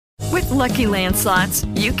Lucky Land Slots,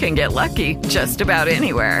 you can get lucky just about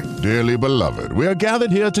anywhere. Dearly beloved, we are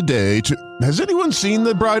gathered here today to... Has anyone seen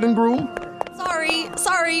the bride and groom?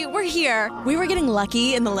 Sorry, we're here. We were getting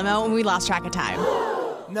lucky in the limo and we lost track of time.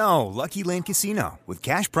 No, Lucky Land Casino, with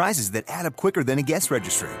cash prizes that add up quicker than a guest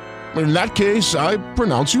registry. In that case, I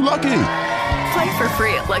pronounce you lucky. Play for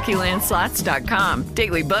free at LuckyLandSlots.com.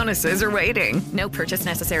 Daily bonuses are waiting. No purchase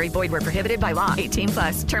necessary. Void where prohibited by law.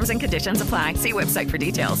 18+. Terms and conditions apply. See website for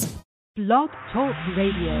details. Blog Talk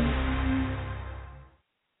Radio.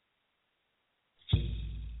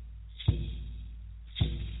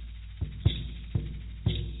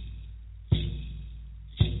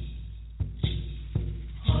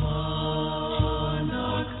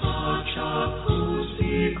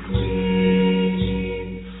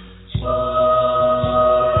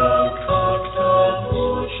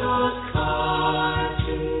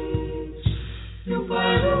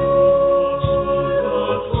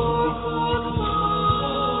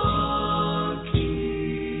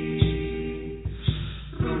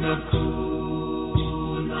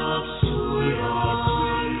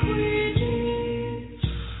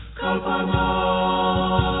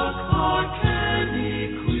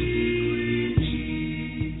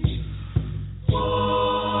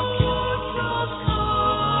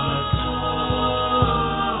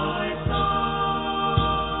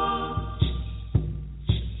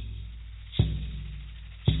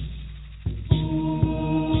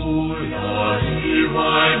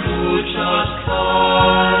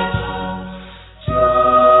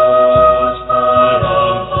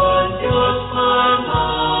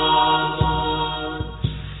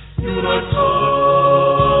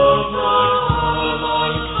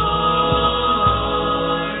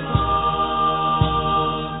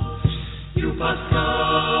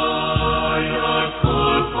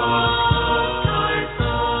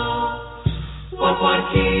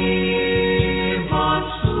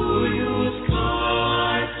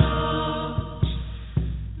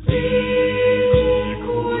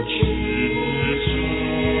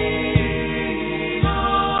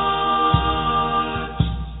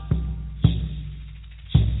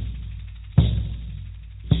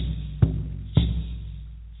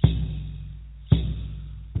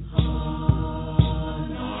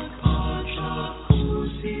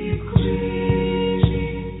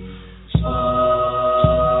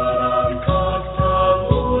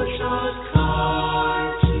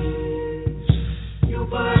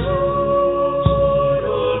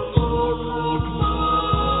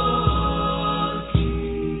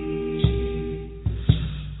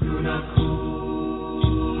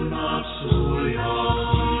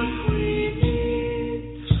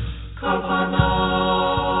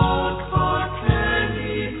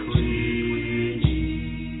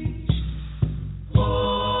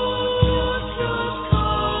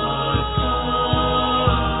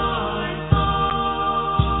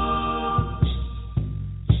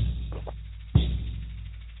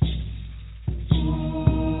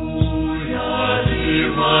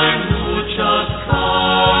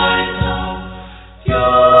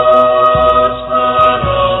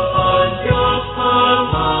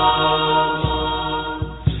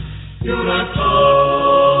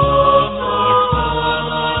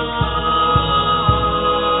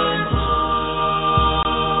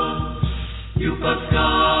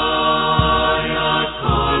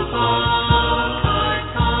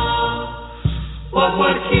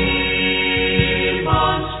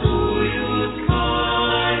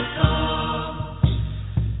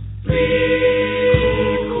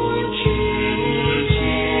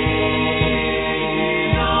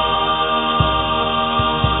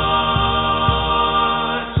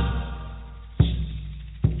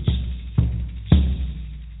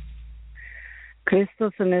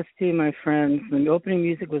 Christos and ST, my friends. The opening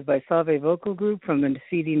music was by Salve Vocal Group from the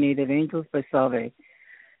CD Native Angels by Salve.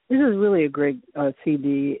 This is really a great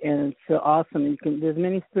CD, and it's awesome. There's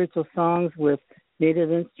many spiritual songs with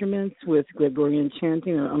native instruments, with Gregorian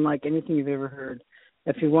chanting, unlike anything you've ever heard.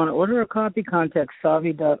 If you want to order a copy, contact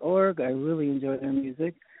salve.org. I really enjoy their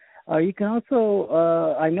music. You can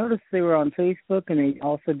also, I noticed they were on Facebook, and they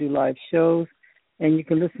also do live shows, and you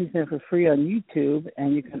can listen to them for free on YouTube,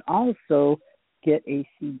 and you can also get a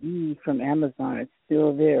CD from Amazon. It's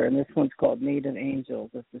still there, and this one's called Native Angels.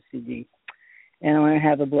 That's the CD. And I want to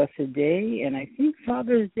have a blessed day, and I think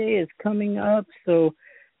Father's Day is coming up, so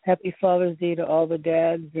happy Father's Day to all the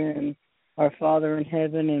dads and our Father in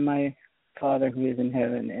heaven and my Father who is in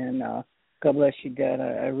heaven. And God bless you, Dad.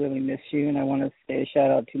 I really miss you, and I want to say a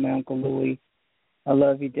shout-out to my Uncle Louie. I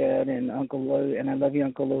love you, Dad, and Uncle Louie, and I love you,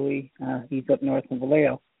 Uncle Louie. He's up north in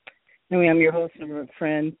Vallejo. Anyway, I'm your host and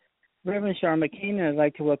friend, Reverend Sharma Kane, and I'd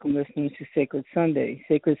like to welcome listeners to Sacred Sunday.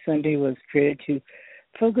 Sacred Sunday was created to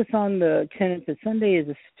focus on the tenet that Sunday is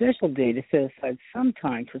a special day to set aside some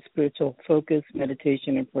time for spiritual focus,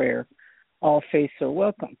 meditation, and prayer. All faiths are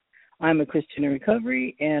welcome. I'm a Christian in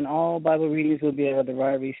recovery, and all Bible readings will be out of the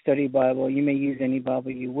Ryrie Study Bible. You may use any Bible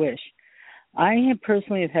you wish. I have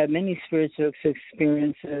personally had many spiritual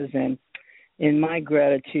experiences, and in my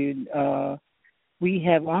gratitude, we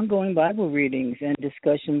have ongoing Bible readings and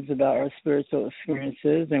discussions about our spiritual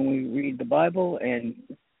experiences, and we read the Bible and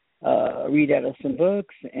read out of some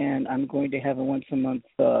books, and I'm going to have a once-a-month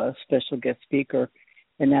special guest speaker,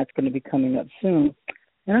 and that's going to be coming up soon.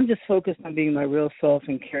 And I'm just focused on being my real self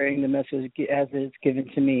and carrying the message as it's given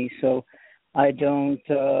to me. So I don't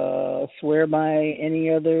swear by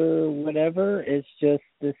any other whatever. It's just,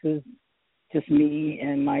 this is just me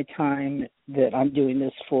and my time that I'm doing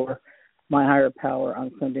this for my higher power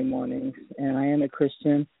on Sunday mornings. And I am a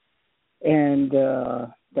Christian, and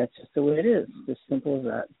that's just the way it is, just simple as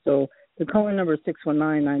that. So the calling number is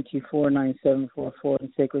 619-924-9744,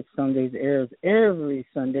 and Sacred Sundays airs every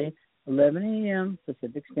Sunday, 11 a.m.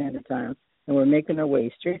 Pacific Standard Time, and we're making our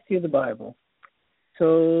way straight through the Bible.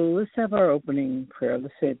 So let's have our opening prayer.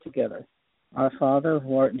 Let's say it together. Our Father,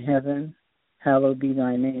 who art in heaven, hallowed be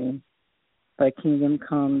thy name. Thy kingdom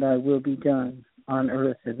come, thy will be done, on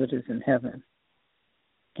earth as it is in heaven.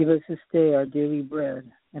 Give us this day our daily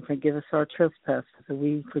bread, and forgive us our trespasses, as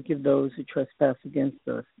we forgive those who trespass against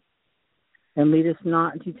us. And lead us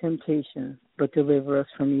not into temptation, but deliver us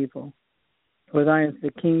from evil. For thine is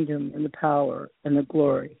the kingdom, and the power, and the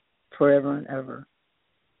glory, forever and ever.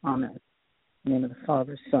 Amen. In the name of the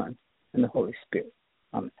Father, Son, and the Holy Spirit.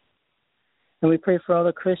 Amen. And we pray for all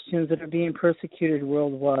the Christians that are being persecuted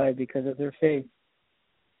worldwide because of their faith.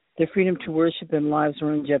 Their freedom to worship and lives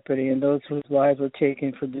are in jeopardy, and those whose lives were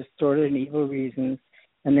taken for distorted and evil reasons,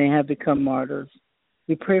 and they have become martyrs.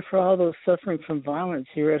 We pray for all those suffering from violence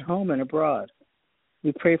here at home and abroad.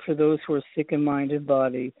 We pray for those who are sick in mind and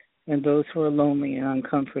body, and those who are lonely and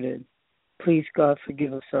uncomforted. Please, God,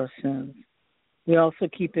 forgive us our sins. We also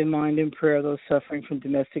keep in mind in prayer those suffering from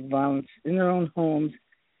domestic violence in their own homes,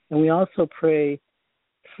 and we also pray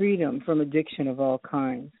freedom from addiction of all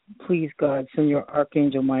kinds. Please, God, send your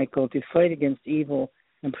Archangel Michael to fight against evil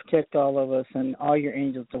and protect all of us, and all your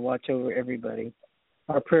angels to watch over everybody.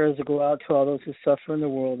 Our prayers will go out to all those who suffer in the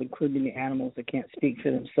world, including the animals that can't speak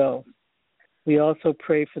for themselves. We also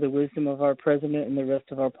pray for the wisdom of our president and the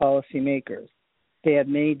rest of our policy makers. They have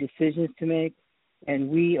many decisions to make, and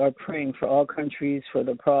we are praying for all countries for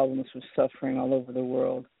the problems of suffering all over the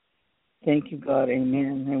world. Thank you, God.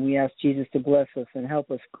 Amen. And we ask Jesus to bless us and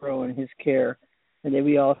help us grow in his care, and that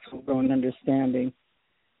we also grow in understanding.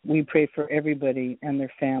 We pray for everybody and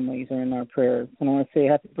their families are in our prayers. And I want to say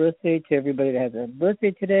happy birthday to everybody that has a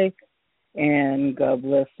birthday today, and God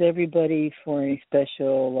bless everybody for any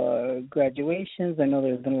special graduations. I know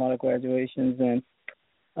there's been a lot of graduations, and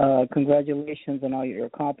congratulations on all your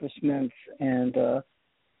accomplishments, and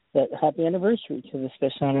that happy anniversary to the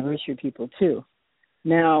special anniversary people, too.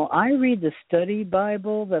 Now, I read the study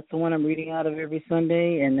Bible. That's the one I'm reading out of every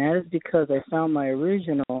Sunday, and that is because I found my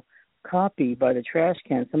original copy by the trash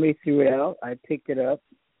can. Somebody threw it out. I picked it up,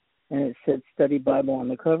 and it said Study Bible on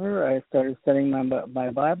the cover. I started studying my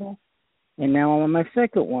Bible, and now I'm on my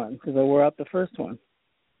second one because I wore out the first one.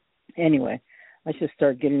 Anyway, I should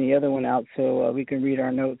start getting the other one out so we can read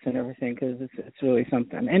our notes and everything, because it's really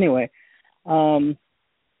something. Anyway, you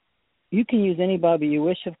can use any Bible you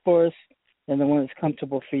wish, of course, and the one that's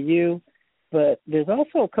comfortable for you. But there's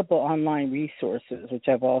also a couple online resources, which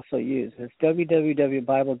I've also used. It's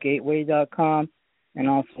www.biblegateway.com and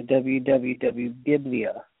also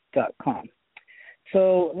www.biblia.com.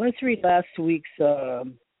 So let's read last week's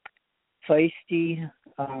feisty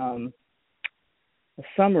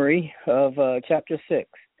summary of chapter 6.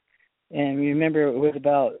 And remember, it was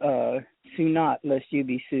about sue not, lest you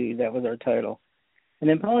be sued. That was our title. And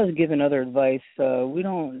then Paul has given other advice.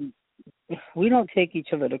 We don't take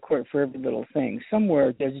each other to court for every little thing.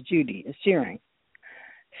 Somewhere Judge Judy is cheering.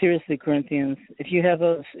 Seriously, Corinthians, if you have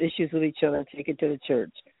those issues with each other, take it to the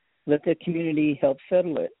church. Let the community help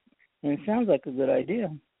settle it. And it sounds like a good idea.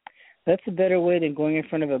 That's a better way than going in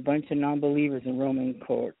front of a bunch of non-believers in Roman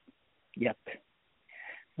court. Yuck.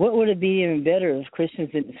 What would it be even better if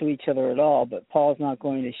Christians didn't sue each other at all, but Paul's not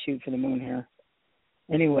going to shoot for the moon here.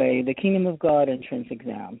 Anyway, the Kingdom of God entrance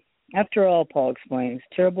exam. After all, Paul explains,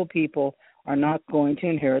 terrible people are not going to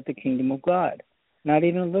inherit the kingdom of God, not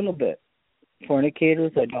even a little bit.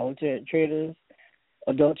 Fornicators, idolaters,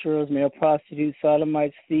 adulterers, male prostitutes,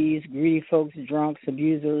 sodomites, thieves, greedy folks, drunks,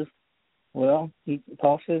 abusers. Well,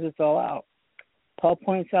 Paul says it's all out. Paul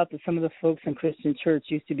points out that some of the folks in Christian church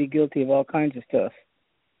used to be guilty of all kinds of stuff.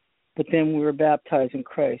 But then we were baptized in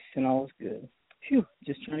Christ, and all was good. Phew,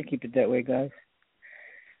 just trying to keep it that way, guys.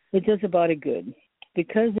 It does a body good.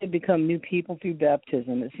 Because they become new people through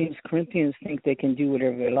baptism, it seems Corinthians think they can do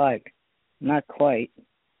whatever they like. Not quite.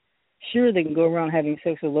 Sure, they can go around having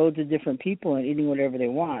sex with loads of different people and eating whatever they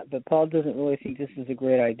want, but Paul doesn't really think this is a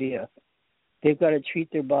great idea. They've got to treat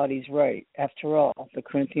their bodies right. After all, the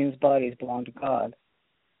Corinthians' bodies belong to God.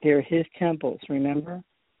 They're his temples, remember?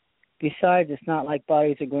 Besides, it's not like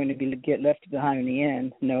bodies are going to get left behind in the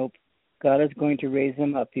end. Nope. God is going to raise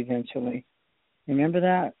them up eventually. Remember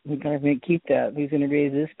that? We've got to keep that. He's going to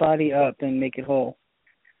raise this body up and make it whole.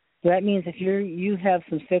 So that means if you have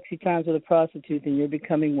some sexy times with a prostitute, then you're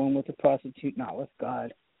becoming one with the prostitute, not with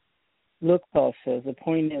God. Look, Paul says, the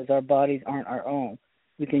point is our bodies aren't our own.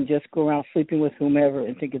 We can just go around sleeping with whomever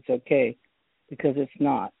and think it's okay, because it's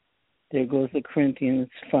not. There goes the Corinthians'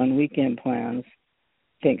 fun weekend plans,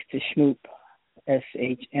 thanks to Shmoop,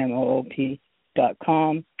 SHMOOP.com.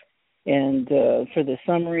 And for the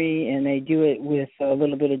summary, and they do it with a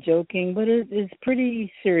little bit of joking, but it's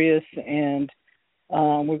pretty serious. And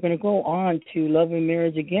we're going to go on to love and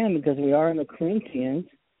marriage again because we are in the Corinthians.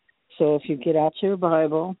 So if you get out your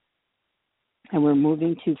Bible, and we're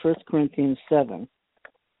moving to 1 Corinthians 7,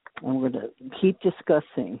 and we're going to keep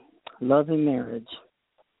discussing love and marriage.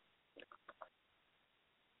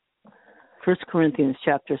 1 Corinthians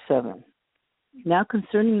chapter 7. Now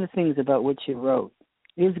concerning the things about which he wrote,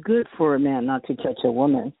 it is good for a man not to touch a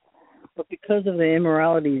woman, but because of the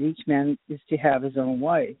immoralities, each man is to have his own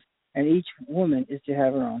wife, and each woman is to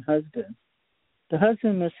have her own husband. The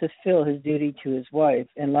husband must fulfill his duty to his wife,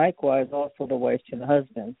 and likewise also the wife to the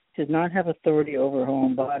husband. She does not have authority over her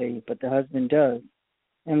own body, but the husband does.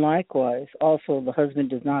 And likewise also the husband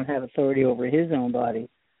does not have authority over his own body,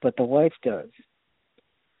 but the wife does.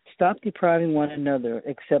 Stop depriving one another,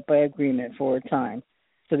 except by agreement for a time,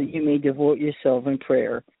 so that you may devote yourself in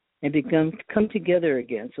prayer and come together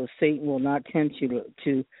again, so Satan will not tempt you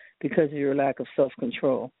to because of your lack of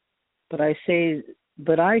self-control. But I say,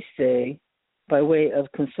 by way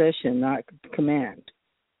of concession, not command.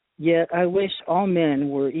 Yet I wish all men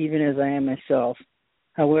were even as I am myself.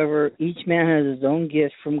 However, each man has his own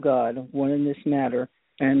gift from God, one in this matter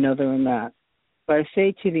and another in that. But I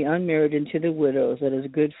say to the unmarried and to the widows that it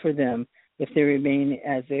is good for them if they remain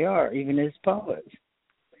as they are, even as Paul is.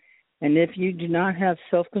 And if you do not have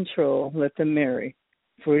self-control, let them marry,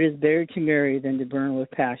 for it is better to marry than to burn with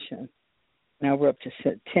passion. Now we're up to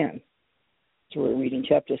 10. So we're reading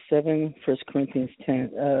chapter 7, 1 Corinthians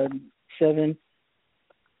 7,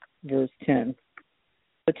 verse 10.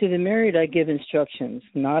 But to the married I give instructions,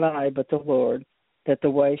 not I, but the Lord, that the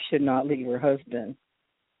wife should not leave her husband.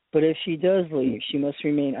 But if she does leave, she must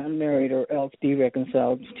remain unmarried or else be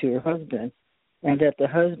reconciled to her husband, and that the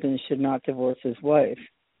husband should not divorce his wife.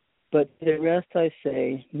 But to the rest I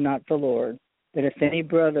say, not the Lord, that if any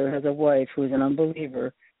brother has a wife who is an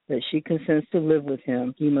unbeliever, that she consents to live with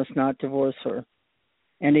him, he must not divorce her.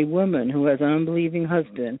 And a woman who has an unbelieving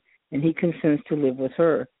husband, and he consents to live with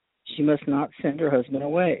her, she must not send her husband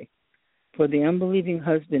away. For the unbelieving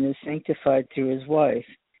husband is sanctified through his wife,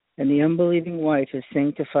 and the unbelieving wife is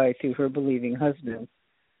sanctified through her believing husband.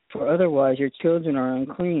 For otherwise your children are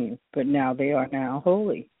unclean, but now they are now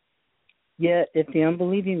holy. Yet if the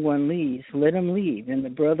unbelieving one leaves, let him leave, and the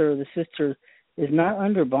brother or the sister is not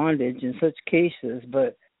under bondage in such cases,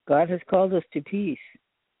 but God has called us to peace.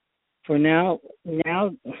 For how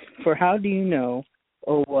do you know,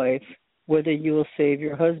 O wife, whether you will save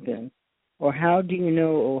your husband? Or how do you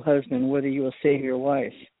know, O husband, whether you will save your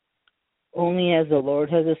wife? Only as the Lord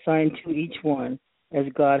has assigned to each one, as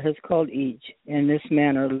God has called each, in this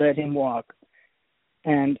manner let him walk.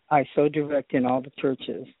 And I so direct in all the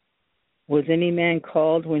churches. Was any man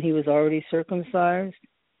called when he was already circumcised?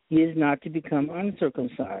 He is not to become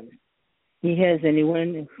uncircumcised. He has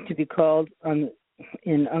anyone to be called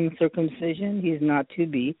in uncircumcision? He is not to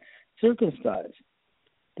be circumcised.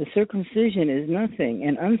 The circumcision is nothing,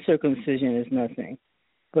 and uncircumcision is nothing.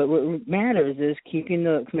 But what matters is keeping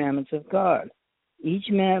the commandments of God. Each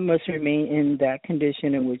man must remain in that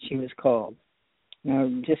condition in which he was called. Now,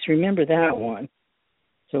 just remember that one.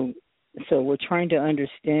 So we're trying to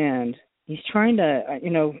understand. He's trying to,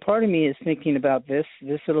 part of me is thinking about this.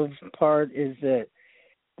 This little part is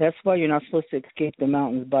that's why you're not supposed to escape the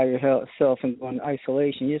mountains by yourself and go in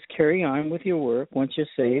isolation. You just carry on with your work once you're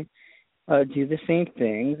saved. Do the same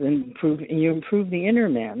things and you improve the inner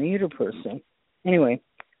man, the inner person. Anyway,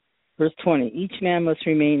 verse 20, each man must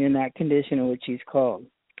remain in that condition in which he's called.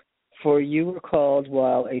 For you were called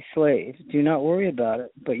while a slave. Do not worry about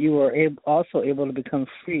it, but you are also able to become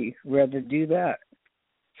free. Rather do that.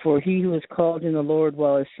 For he who is called in the Lord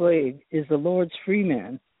while a slave is the Lord's free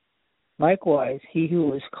man. Likewise, he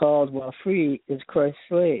who is called while free is Christ's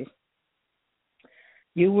slave.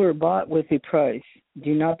 You were bought with a price.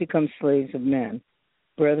 Do not become slaves of men.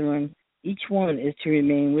 Brethren, each one is to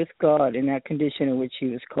remain with God in that condition in which he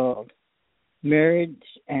was called. Marriage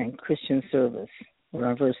and Christian service. We're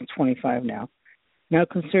on verse 25 now. Now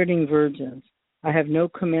concerning virgins, I have no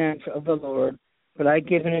command of the Lord, but I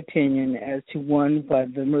give an opinion as to one by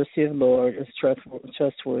the mercy of the Lord is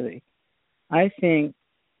trustworthy. I think,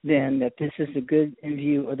 then, that this is a good in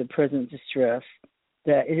view of the present distress,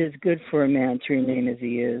 that it is good for a man to remain as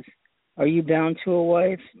he is. Are you bound to a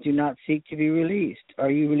wife? Do not seek to be released. Are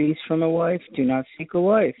you released from a wife? Do not seek a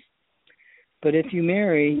wife. But if you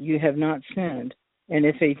marry, you have not sinned. And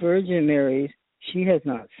if a virgin marries, she has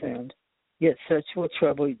not sinned. Yet such will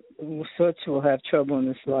have trouble in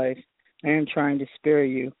this life. I am trying to spare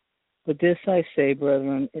you. But this I say,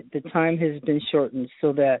 brethren, the time has been shortened,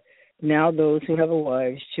 so that now those who have a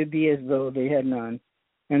wife should be as though they had none,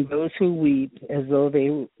 and those who weep as though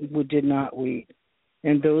they did not weep,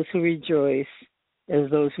 and those who rejoice as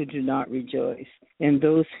those who do not rejoice, and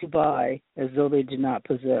those who buy as though they did not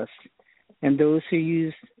possess, and those who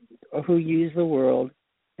use the world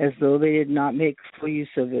as though they did not make full use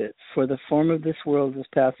of it, for the form of this world is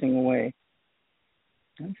passing away.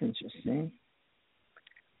 That's interesting.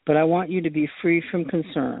 But I want you to be free from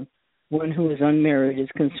concern. One who is unmarried is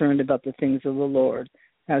concerned about the things of the Lord,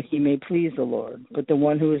 how he may please the Lord. But the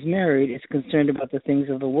one who is married is concerned about the things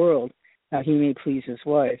of the world, how he may please his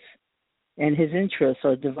wife. And his interests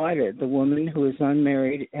are divided. The woman who is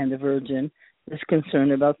unmarried and the virgin is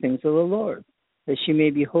concerned about things of the Lord, that she may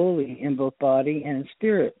be holy in both body and in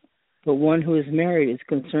spirit. But one who is married is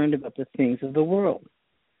concerned about the things of the world,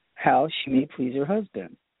 how she may please her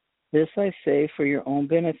husband. This I say for your own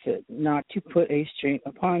benefit, not to put a strain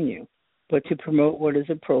upon you, but to promote what is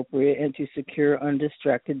appropriate and to secure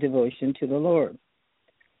undistracted devotion to the Lord.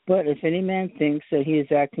 But if any man thinks that he is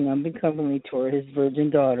acting unbecomingly toward his virgin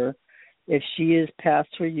daughter, if she is past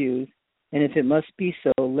her youth, and if it must be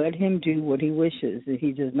so, let him do what he wishes. If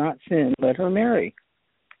he does not sin, let her marry.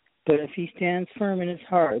 But if he stands firm in his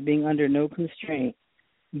heart, being under no constraint,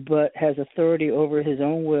 but has authority over his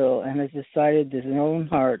own will, and has decided in his own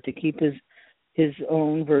heart to keep his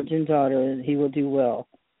own virgin daughter, he will do well.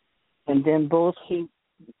 And then both he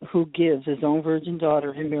who gives his own virgin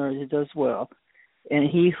daughter in marriage does well, and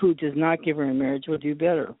he who does not give her in marriage will do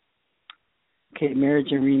better. Okay, marriage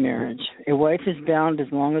and remarriage. A wife is bound as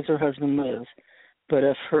long as her husband lives, but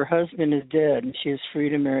if her husband is dead, she is free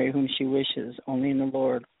to marry whom she wishes, only in the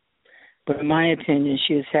Lord. But in my opinion,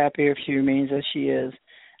 she is happier if she remains as she is,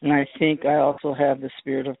 and I think I also have the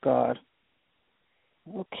Spirit of God.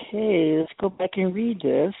 Okay, let's go back and read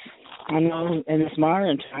this. I know in this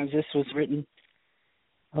modern times this was written,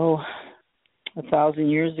 1,000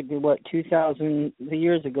 years ago, 2,000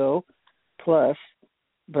 years ago plus,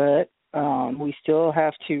 but we still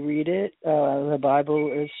have to read it. The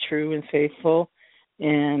Bible is true and faithful,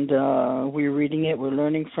 and we're reading it, we're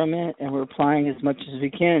learning from it, and we're applying as much as we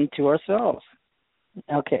can to ourselves.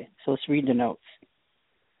 Okay, so let's read the notes.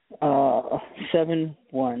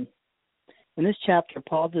 7:1. In this chapter,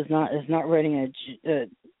 Paul is not writing a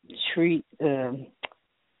treatment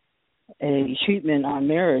on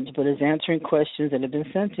marriage, but is answering questions that have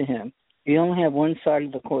been sent to him. We only have one side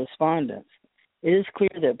of the correspondence. It is clear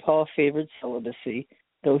that Paul favored celibacy,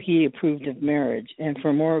 though he approved of marriage. And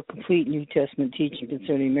for more complete New Testament teaching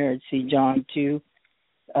concerning marriage, see John 2,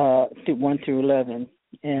 1 through 11,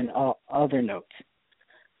 and other notes.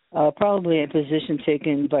 Probably a position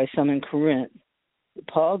taken by some in Corinth.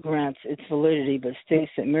 Paul grants its validity, but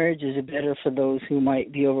states that marriage is better for those who might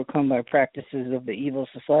be overcome by practices of the evil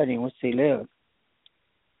society in which they live.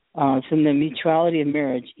 From the mutuality of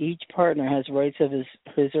marriage, each partner has rights of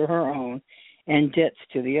his or her own and debts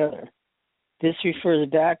to the other. This refers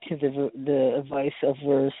back to the advice of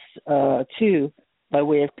verse 2 by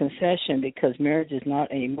way of concession, because marriage is not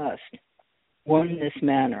a must. One in this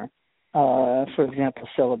manner, for example,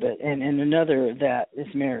 celibate, and another that is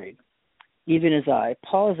married. Even as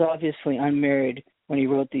Paul is obviously unmarried when he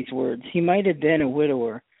wrote these words. He might have been a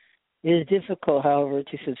widower. It is difficult, however,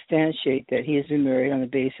 to substantiate that he has been married on the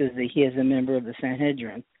basis that he is a member of the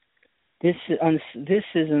Sanhedrin. This is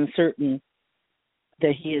uncertain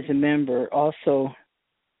that he is a member, also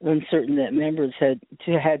uncertain that members had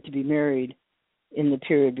to be married in the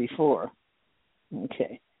period before.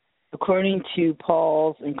 Okay. According to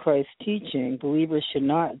Paul's and Christ's teaching, believers should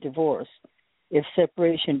not divorce. If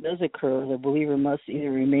separation does occur, the believer must either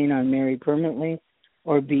remain unmarried permanently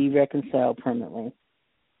or be reconciled permanently.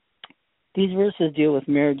 These verses deal with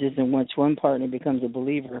marriages in which one partner becomes a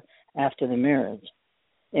believer after the marriage.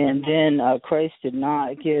 And then Christ did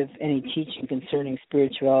not give any teaching concerning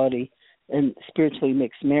spirituality and spiritually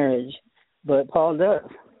mixed marriage, but Paul does.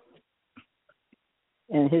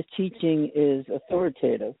 And his teaching is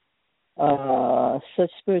authoritative. Such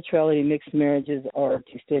spirituality mixed marriages are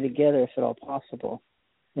to stay together if at all possible.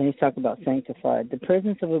 And he's talking about sanctified. The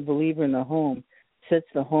presence of a believer in the home sets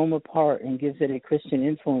the home apart and gives it a Christian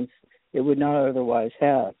influence it would not otherwise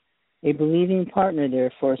have. A believing partner,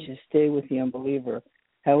 therefore, should stay with the unbeliever.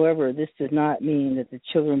 However, this does not mean that the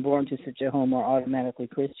children born to such a home are automatically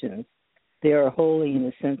Christians. They are holy in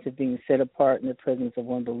the sense of being set apart in the presence of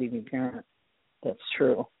one believing parent. That's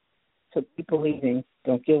true. So keep believing.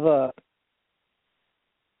 Don't give up.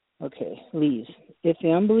 Okay, leaves. If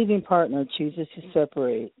the unbelieving partner chooses to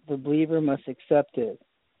separate, the believer must accept it.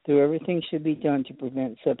 Though everything should be done to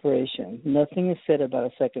prevent separation. Nothing is said about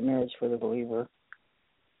a second marriage for the believer.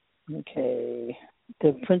 Okay.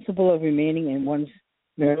 The principle of remaining in one's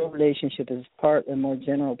marital relationship is part of a more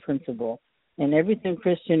general principle, and everything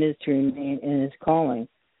Christian is to remain in his calling,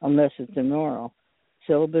 unless it's immoral.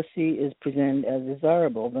 Celibacy is presented as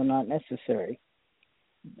desirable, though not necessary.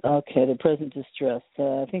 Okay, the present distress.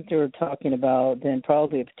 I think they were talking about then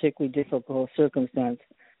probably a particularly difficult circumstance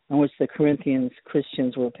in which the Corinthians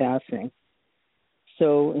Christians were passing.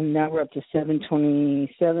 So now we're up to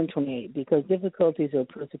 7:27-28. Because difficulties or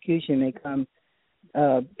persecution may come,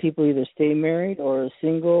 people either stay married or are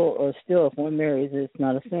single, or still, if one marries, it's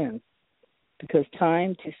not a sin. Because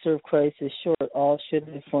time to serve Christ is short, all should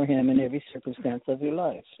be for him in every circumstance of your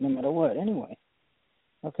life, no matter what, anyway.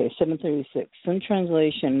 Okay, 7:36. Some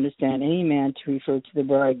translation understand any man to refer to the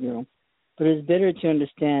bridegroom, but it is better to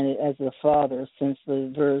understand it as the father, since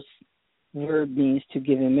the verb means to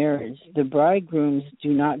give in marriage. The bridegrooms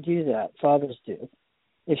do not do that. Fathers do.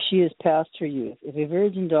 If she is past her youth, if a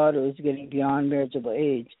virgin daughter is getting beyond marriageable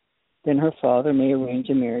age, then her father may arrange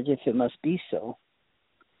a marriage if it must be so.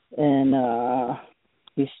 And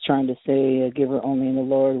he's trying to say, give her only in the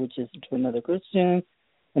Lord, which is to another Christian.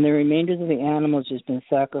 And the remainders of the animals has been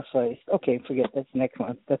sacrificed. Okay, forget that's the next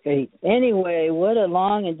one. That's 8. Anyway, what a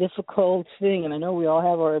long and difficult thing. And I know we all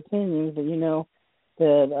have our opinions, but you know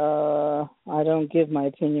that I don't give my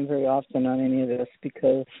opinion very often on any of this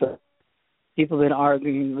because people have been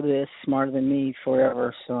arguing with this smarter than me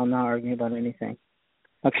forever, so I'm not arguing about anything.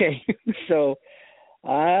 Okay, so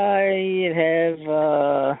I have,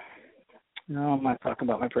 no, I'm not talking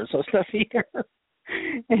about my personal stuff here.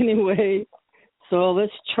 Anyway, so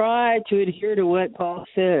let's try to adhere to what Paul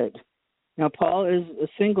said. Now, Paul is a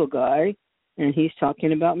single guy, and he's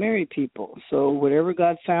talking about married people. So whatever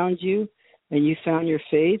God found you and you found your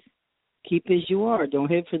faith, keep as you are.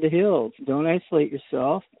 Don't head for the hills. Don't isolate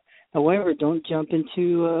yourself. However, don't jump in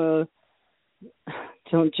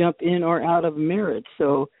or out of marriage.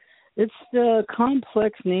 So it's the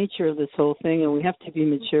complex nature of this whole thing, and we have to be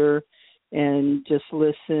mature and just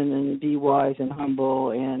listen and be wise and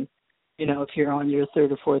humble. And, you know, if you're on your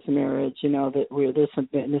third or fourth marriage, you know that there's some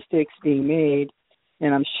mistakes being made,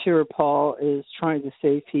 and I'm sure Paul is trying to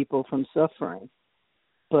save people from suffering.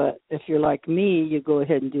 But if you're like me, you go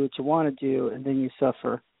ahead and do what you want to do, and then you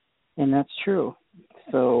suffer, and that's true.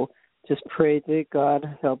 So just pray that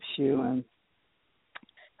God helps you and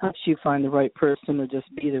helps you find the right person or just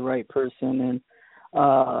be the right person. And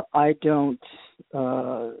I don't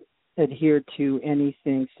adhere to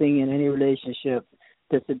anything, in any relationship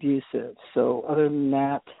that's abusive. So other than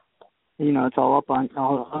that, you know, it's all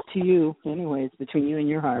up to you. Anyway, it's between you and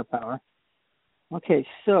your higher power. Okay,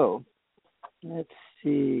 so let's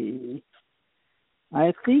see.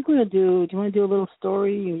 I think we're going to do you want to do a little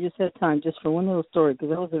story? You just have time just for one little story because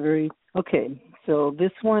that was a very, okay. So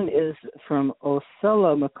this one is from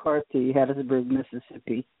Osella McCarthy, Hattiesburg,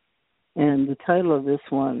 Mississippi. And the title of this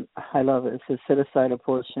one, I love it. It says, Set Aside a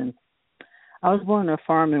Portion. I was born on a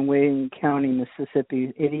farm in Wayne County,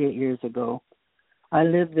 Mississippi, 88 years ago. I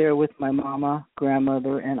lived there with my mama,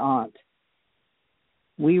 grandmother, and aunt.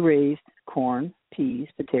 We raised corn, peas,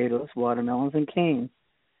 potatoes, watermelons, and cane.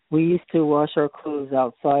 We used to wash our clothes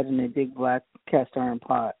outside in a big black cast iron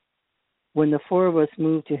pot. When the four of us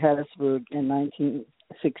moved to Hattiesburg in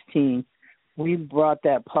 1916, we brought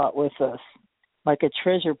that pot with us. Like a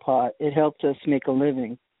treasure pot, it helped us make a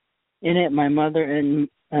living. In it, my mother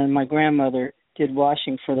and my grandmother did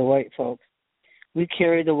washing for the white folks. We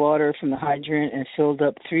carried the water from the hydrant and filled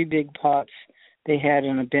up 3 big pots they had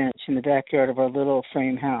on a bench in the backyard of our little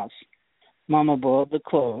frame house. Mama boiled the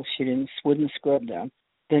clothes. She wouldn't scrub them.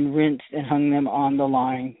 then rinsed and hung them on the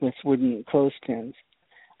line with wooden clothespins.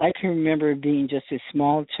 I can remember being just a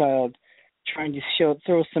small child trying to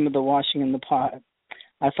throw some of the washing in the pot.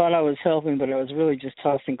 I thought I was helping, but I was really just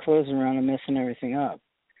tossing clothes around and messing everything up.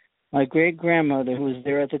 My great-grandmother, who was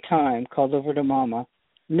there at the time, called over to Mama,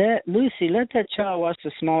 Lucy, let that child wash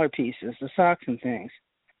the smaller pieces, the socks and things.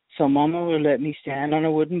 So Mama would let me stand on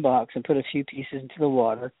a wooden box and put a few pieces into the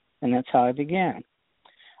water, and that's how I began.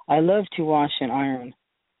 I love to wash and iron.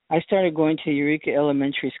 I started going to Eureka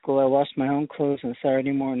Elementary School. I washed my own clothes on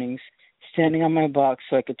Saturday mornings, standing on my box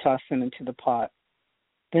so I could toss them into the pot.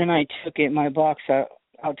 Then I took my box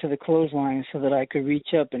out to the clothesline so that I could reach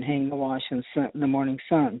up and hang the wash in the morning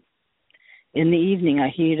sun. In the evening, I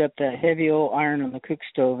heated up that heavy old iron on the cook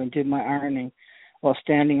stove and did my ironing while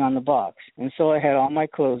standing on the box, and so I had all my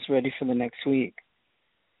clothes ready for the next week.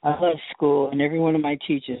 I loved school and every one of my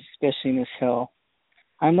teachers, especially Miss Hill.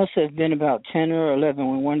 I must have been about 10 or 11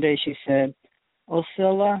 when one day she said,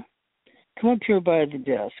 Osella, come up here by the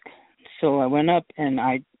desk. So I went up and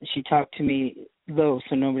she talked to me low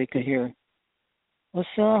so nobody could hear.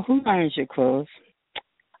 Osella, who irons your clothes?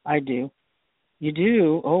 I do. You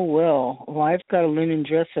do? Oh, well, I've got a linen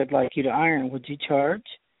dress I'd like you to iron. Would you charge?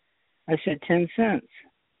 I said 10 cents.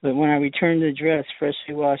 But when I returned the dress,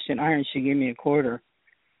 freshly washed and ironed, she gave me a quarter.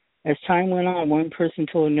 As time went on, one person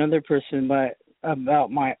told another person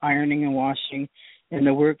about my ironing and washing, and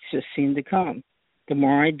the work just seemed to come. The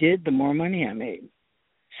more I did, the more money I made.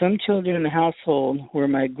 Some children in the household where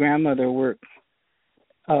my grandmother worked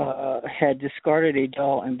had discarded a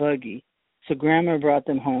doll and buggy, so Grandma brought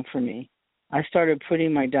them home for me. I started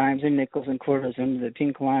putting my dimes and nickels and quarters into the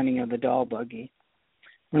pink lining of the doll buggy.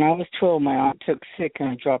 When I was 12, my aunt took sick and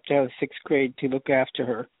I dropped out of 6th grade to look after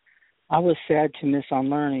her. I was sad to miss on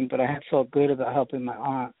learning, but I had felt good about helping my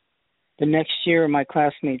aunt. The next year, my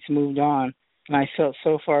classmates moved on, and I felt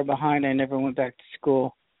so far behind I never went back to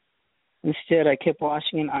school. Instead, I kept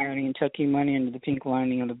washing and ironing and tucking money into the pink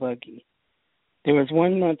lining of the buggy. There was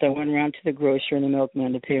one month I went around to the grocer and the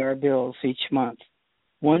milkman to pay our bills each month.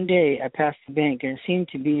 One day, I passed the bank, and it seemed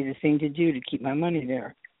to be the thing to do to keep my money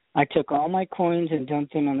there. I took all my coins and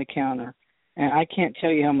dumped them on the counter, and I can't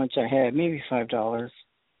tell you how much I had, maybe $5.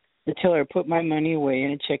 The teller put my money away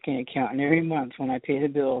in a checking account, and every month when I paid the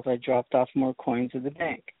bills, I dropped off more coins at the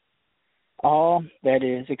bank. All, that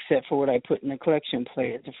is, except for what I put in the collection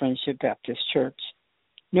plate at the Friendship Baptist Church.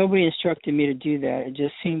 Nobody instructed me to do that. It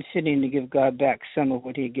just seemed fitting to give God back some of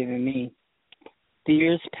what he had given me. The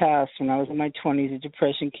years passed. When I was in my 20s, the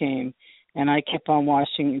depression came, and I kept on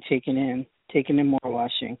washing and taking in more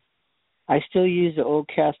washing. I still used the old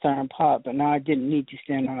cast iron pot, but now I didn't need to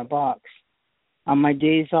stand on a box. On my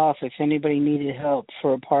days off, if anybody needed help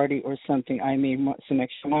for a party or something, I made some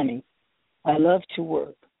extra money. I love to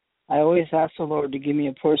work. I always ask the Lord to give me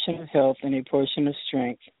a portion of health and a portion of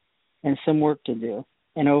strength and some work to do.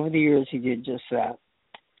 And over the years, he did just that.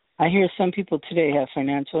 I hear some people today have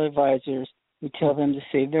financial advisors who tell them to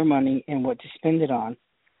save their money and what to spend it on.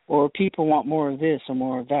 Or people want more of this or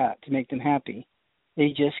more of that to make them happy. They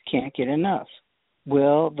just can't get enough.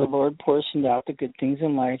 Well, the Lord portioned out the good things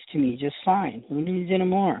in life to me just fine. Who needs any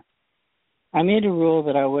more? I made a rule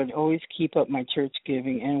that I would always keep up my church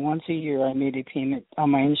giving, and once a year I made a payment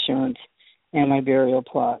on my insurance and my burial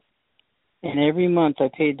plot. And every month I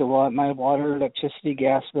paid my water, electricity,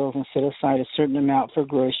 gas bills, and set aside a certain amount for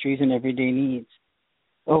groceries and everyday needs.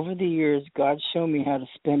 Over the years, God showed me how to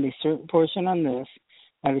spend a certain portion on this,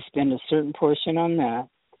 how to spend a certain portion on that,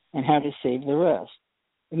 and how to save the rest.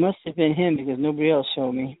 It must have been him because nobody else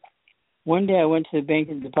showed me. One day I went to the bank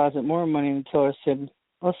to deposit more money, and the teller said,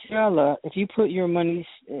 "Well, Ciala, if you put your money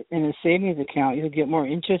in a savings account, you'll get more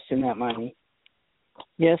interest in that money."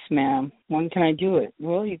 "Yes, ma'am. When can I do it?"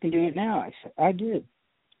 "Well, you can do it now." I said, "I did."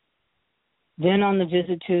 Then on the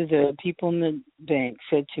visit to the people in the bank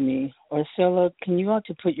said to me, "Ciala, can you ought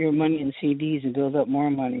to put your money in CDs and build up more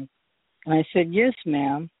money?" And I said, "Yes,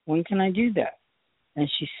 ma'am. When can I do that?" And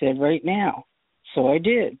she said, "Right now." So I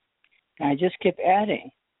did. And I just kept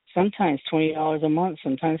adding. Sometimes $20 a month,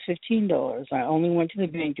 sometimes $15. I only went to the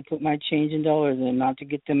bank to put my change in dollars in, not to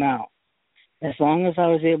get them out. As long as I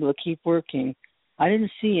was able to keep working, I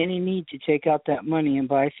didn't see any need to take out that money and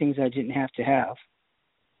buy things I didn't have to have.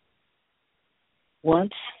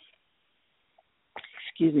 Once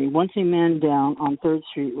a man down on 3rd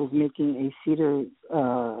Street was making a cedar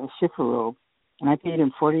shiffer robe, and I paid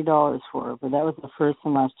him $40 for it, but that was the first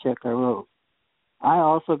and last check I wrote. I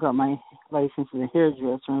also got my license as a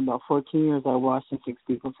hairdresser. In about 14 years, I washed and fixed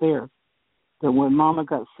people's hair. But when Mama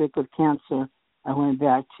got sick with cancer, I went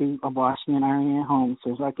back to washing and ironing at home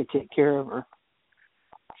so I could take care of her.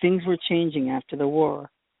 Things were changing after the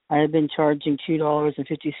war. I had been charging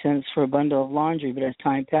 $2.50 for a bundle of laundry, but as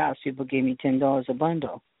time passed, people gave me $10 a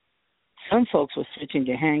bundle. Some folks were switching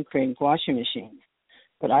to hand crank washing machines,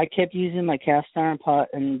 but I kept using my cast iron pot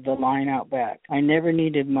and the line out back. I never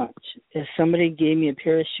needed much. If somebody gave me a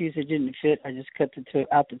pair of shoes that didn't fit, I just cut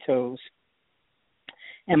out the toes.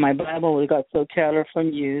 And my Bible got so tattered from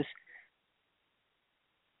use,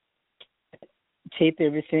 tape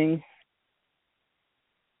everything.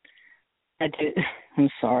 I'm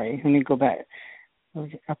sorry. Let me go back.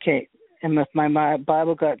 Okay. And if my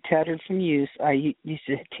Bible got tattered from use, I used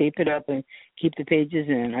to tape it up and keep the pages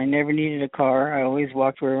in. I never needed a car. I always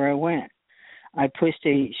walked wherever I went. I pushed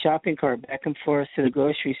a shopping cart back and forth to the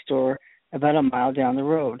grocery store about a mile down the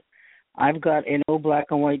road. I've got an old black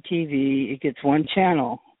and white TV. It gets one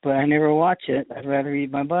channel, but I never watch it. I'd rather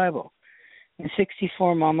read my Bible. In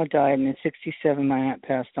 1964, Mama died, and in 1967, my aunt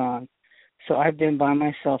passed on. So I've been by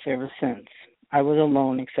myself ever since. I was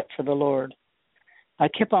alone except for the Lord. I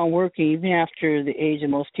kept on working even after the age of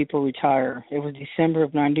most people retire. It was December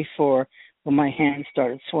of 1994 when my hands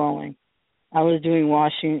started swelling. I was doing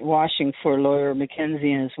washing for lawyer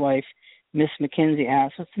Mackenzie, and his wife, Miss Mackenzie,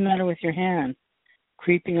 asked, "What's the matter with your hand?"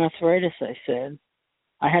 "Creeping arthritis," I said.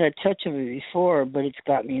 I had a touch of it before, but it's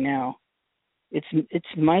got me now.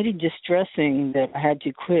 It's mighty distressing that I had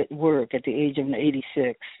to quit work at the age of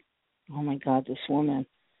 86. Oh, my God, this woman.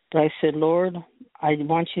 But I said, "Lord, I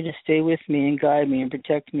want you to stay with me and guide me and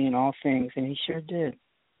protect me in all things," and he sure did.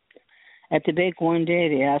 At the bank one day,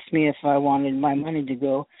 they asked me if I wanted my money to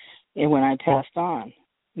go and when I passed on.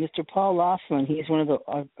 Mr. Paul Laughlin, he's one of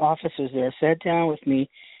the officers there, sat down with me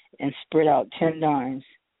and spread out 10 dimes.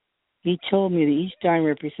 He told me that each dime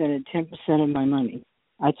represented 10% of my money.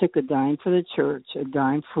 I took a dime for the church, a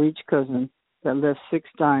dime for each cousin. That left 6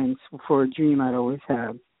 dimes for a dream I'd always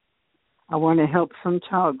had. I want to help some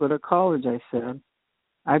child go to college, I said.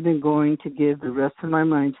 I've been going to give the rest of my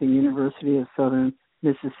money to the University of Southern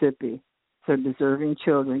Mississippi so deserving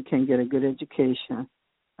children can get a good education.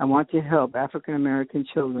 I want to help African-American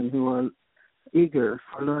children who are eager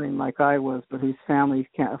for learning like I was, but whose families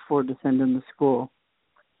can't afford to send them to school.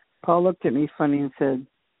 Paul looked at me funny and said,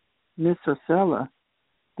 "Miss Rosella,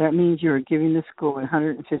 that means you are giving the school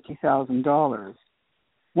 $150,000.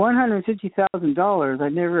 $150,000. I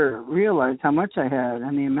never realized how much I had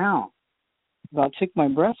and the amount. About took my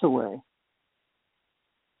breath away.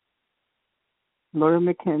 Lawyer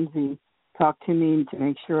Mackenzie talked to me to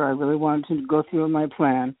make sure I really wanted to go through with my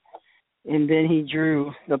plan, and then he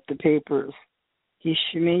drew up the papers. He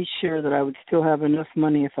made sure that I would still have enough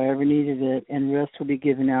money if I ever needed it, and the rest would be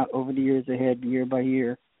given out over the years ahead, year by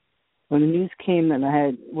year. When the news came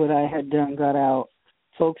that what I had done got out,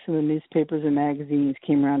 folks in the newspapers and magazines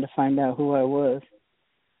came around to find out who I was.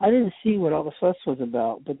 I didn't see what all the fuss was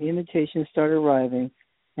about, but the invitations started arriving,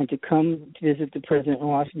 and to come to visit the President in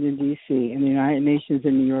Washington, D.C., and the United Nations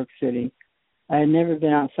in New York City. I had never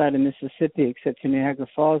been outside of Mississippi except to Niagara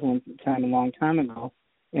Falls one time a long time ago,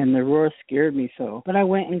 and the roar scared me so. But I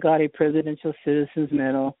went and got a Presidential Citizens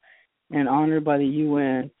Medal and honored by the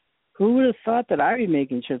UN. Who would have thought that I'd be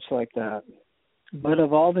making trips like that? But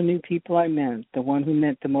of all the new people I met, the one who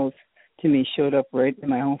meant the most to me showed up right in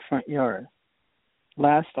my own front yard.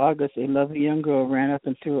 Last August, a lovely young girl ran up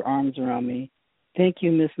and threw her arms around me. "Thank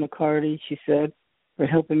you, Miss McCarty," she said, "for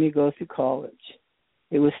helping me go through college."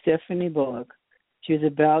 It was Stephanie Bullock. She was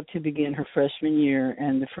about to begin her freshman year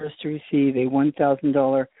and the first to receive a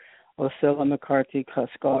 $1,000 Osella McCarthy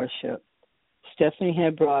scholarship. Stephanie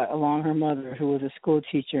had brought along her mother, who was a school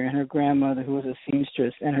teacher, and her grandmother, who was a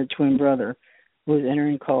seamstress, and her twin brother, who was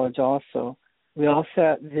entering college also. We all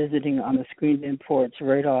sat visiting on the screened-in porch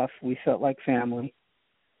right off. We felt like family.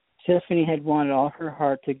 Stephanie had wanted all her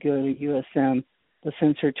heart to go to USM, but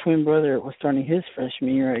since her twin brother was starting his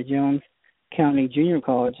freshman year at Jones County Junior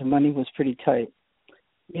College, the money was pretty tight.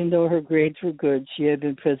 Even though her grades were good, she had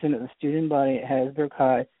been president of the student body at Hasbrook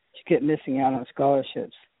High. She kept missing out on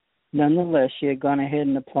scholarships. Nonetheless, she had gone ahead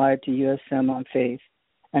and applied to USM on faith,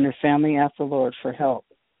 and her family asked the Lord for help.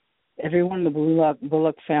 Everyone in the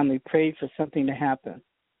Bullock family prayed for something to happen.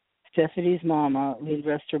 Stephanie's mama, Lee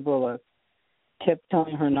Rester Bullock, kept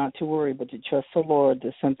telling her not to worry, but to trust the Lord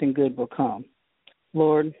that something good will come.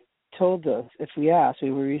 Lord told us if we ask, we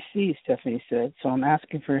will receive, Stephanie said, so I'm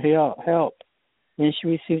asking for help. Then she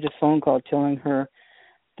received a phone call telling her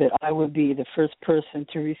that I would be the first person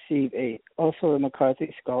to receive also a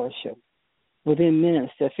McCarthy scholarship. Within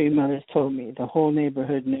minutes, Stephanie's mother told me. The whole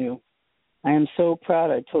neighborhood knew. I am so proud.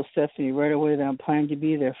 I told Stephanie right away that I'm planning to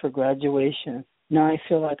be there for graduation. Now I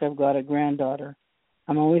feel like I've got a granddaughter.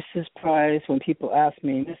 I'm always surprised when people ask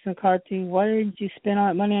me, "Miss McCarthy, why did you spend all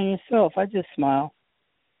that money on yourself?" I just smile.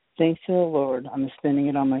 Thanks to the Lord, I'm spending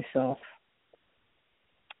it on myself.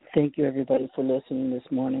 Thank you, everybody, for listening this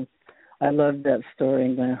morning. I love that story,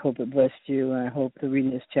 and I hope it blessed you, and I hope the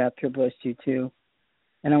reading this chapter blessed you, too.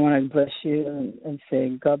 And I want to bless you and say,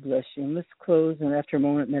 God bless you. And let's close, and after a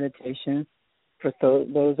moment of meditation, for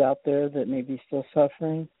those out there that may be still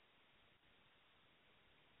suffering,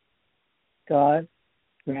 God,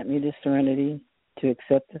 grant me the serenity to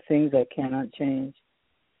accept the things I cannot change,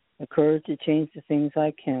 the courage to change the things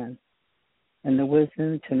I can, and the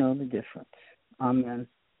wisdom to know the difference. Amen.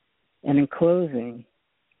 And in closing,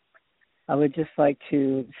 I would just like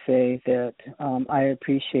to say that I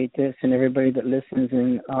appreciate this, and everybody that listens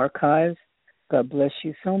in archives, God bless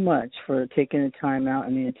you so much for taking the time out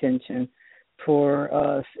and the attention for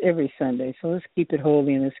us every Sunday. So let's keep it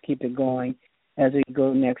holy and let's keep it going as we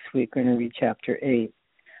go next week. We're going to read chapter 8.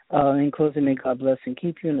 In closing, may God bless and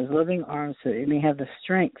keep you in his loving arms so that you may have the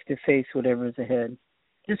strength to face whatever is ahead.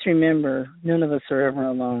 Just remember, none of us are ever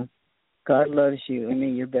alone. God loves you, and may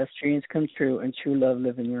your best dreams come true and true love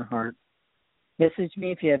live in your heart. Message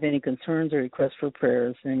me if you have any concerns or requests for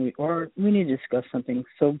prayers, and we need to discuss something.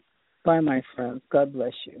 So, bye, my friends. God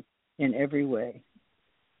bless you in every way.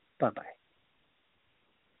 Bye-bye.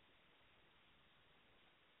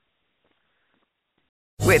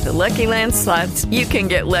 With the Lucky Land Slots, you can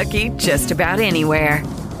get lucky just about anywhere.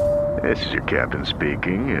 This is your captain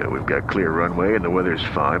speaking. We've got clear runway and the weather's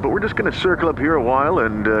fine, but we're just going to circle up here a while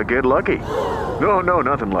and get lucky. No,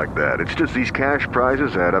 nothing like that. It's just these cash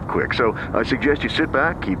prizes add up quick. So I suggest you sit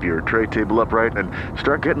back, keep your tray table upright, and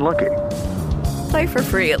start getting lucky. Play for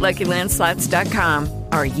free at LuckyLandSlots.com.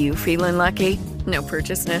 Are you feeling lucky? No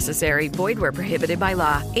purchase necessary. Void where prohibited by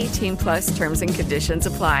law. 18+ terms and conditions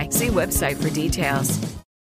apply. See website for details.